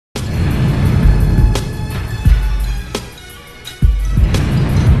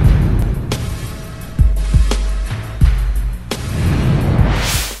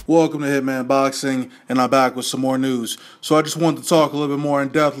Welcome to Hitman Boxing, and I'm back with some more news. So I just wanted to talk a little bit more in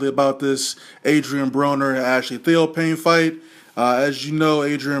depthly about this Adrien Broner Ashley Theopane fight. As you know,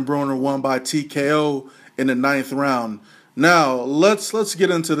 Adrien Broner won by TKO in the 9th round. Now let's get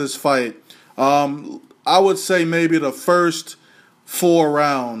into this fight. I would say maybe the first 4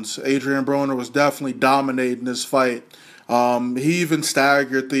 rounds, Adrien Broner was definitely dominating this fight. He even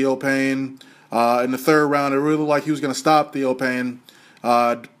staggered Theopane. In the 3rd round, it really looked like he was going to stop Theopane.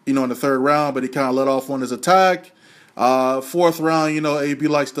 In the 3rd round, but he kind of let off on his attack. 4th round, AB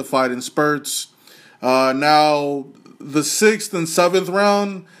likes to fight in spurts. Now, the 6th and 7th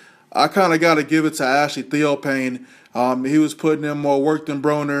round, I kind of got to give it to Ashley Theopane. He was putting in more work than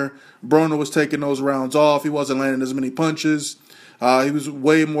Broner. Broner was taking those rounds off. He wasn't landing as many punches. He was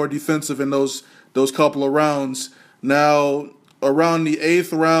way more defensive in those couple of rounds. Now, around the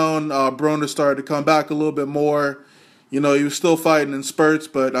 8th round, Broner started to come back a little bit more. He was still fighting in spurts,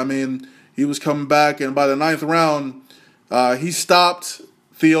 but, he was coming back. And by the 9th round, he stopped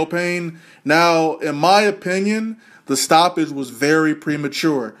Theopane. Now, in my opinion, the stoppage was very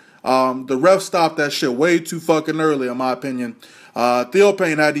premature. The ref stopped that shit way too fucking early, in my opinion.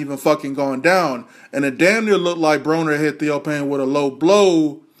 Theopane hadn't even fucking gone down. And it damn near looked like Broner hit Theopane with a low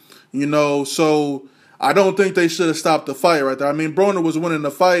blow, so I don't think they should have stopped the fight right there. Broner was winning the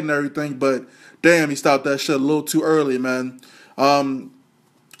fight and everything, but damn, he stopped that shit a little too early, man.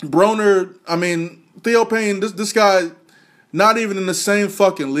 Broner, Theopane, this guy, not even in the same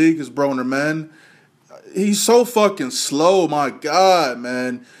fucking league as Broner, man. He's so fucking slow, my God,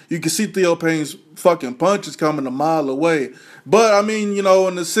 man. You can see Theopane's fucking punches coming a mile away. But, in the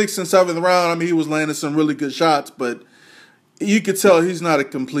 6th and 7th round, he was landing some really good shots, but you could tell he's not a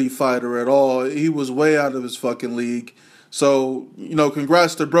complete fighter at all. He was way out of his fucking league. So,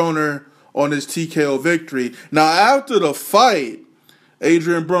 congrats to Broner on his TKO victory. Now, after the fight,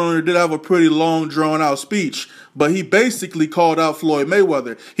 Adrien Broner did have a pretty long, drawn-out speech, but he basically called out Floyd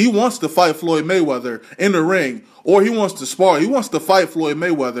Mayweather. He wants to fight Floyd Mayweather in the ring, or he wants to spar. He wants to fight Floyd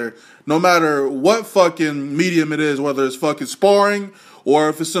Mayweather, no matter what fucking medium it is, whether it's fucking sparring or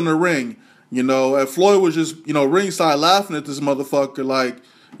if it's in the ring. And Floyd was just, ringside laughing at this motherfucker like,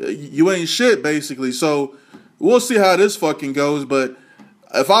 you ain't shit, basically. So we'll see how this fucking goes, but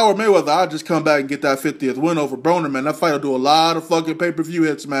if I were Mayweather, I'd just come back and get that 50th win over Broner, man. That fight will do a lot of fucking pay-per-view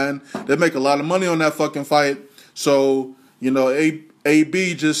hits, man. They make a lot of money on that fucking fight. So,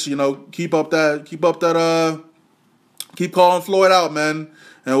 AB just, keep calling Floyd out, man.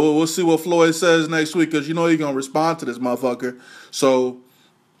 And we'll see what Floyd says next week, because he's going to respond to this motherfucker. So,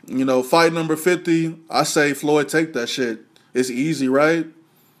 fight number 50, I say Floyd take that shit. It's easy, right?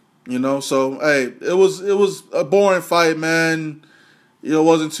 So, hey, it was a boring fight, man. It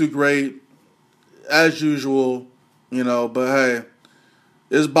wasn't too great, as usual, but hey,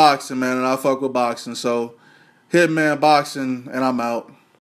 it's boxing, man, and I fuck with boxing. So, Hitman Boxing, and I'm out.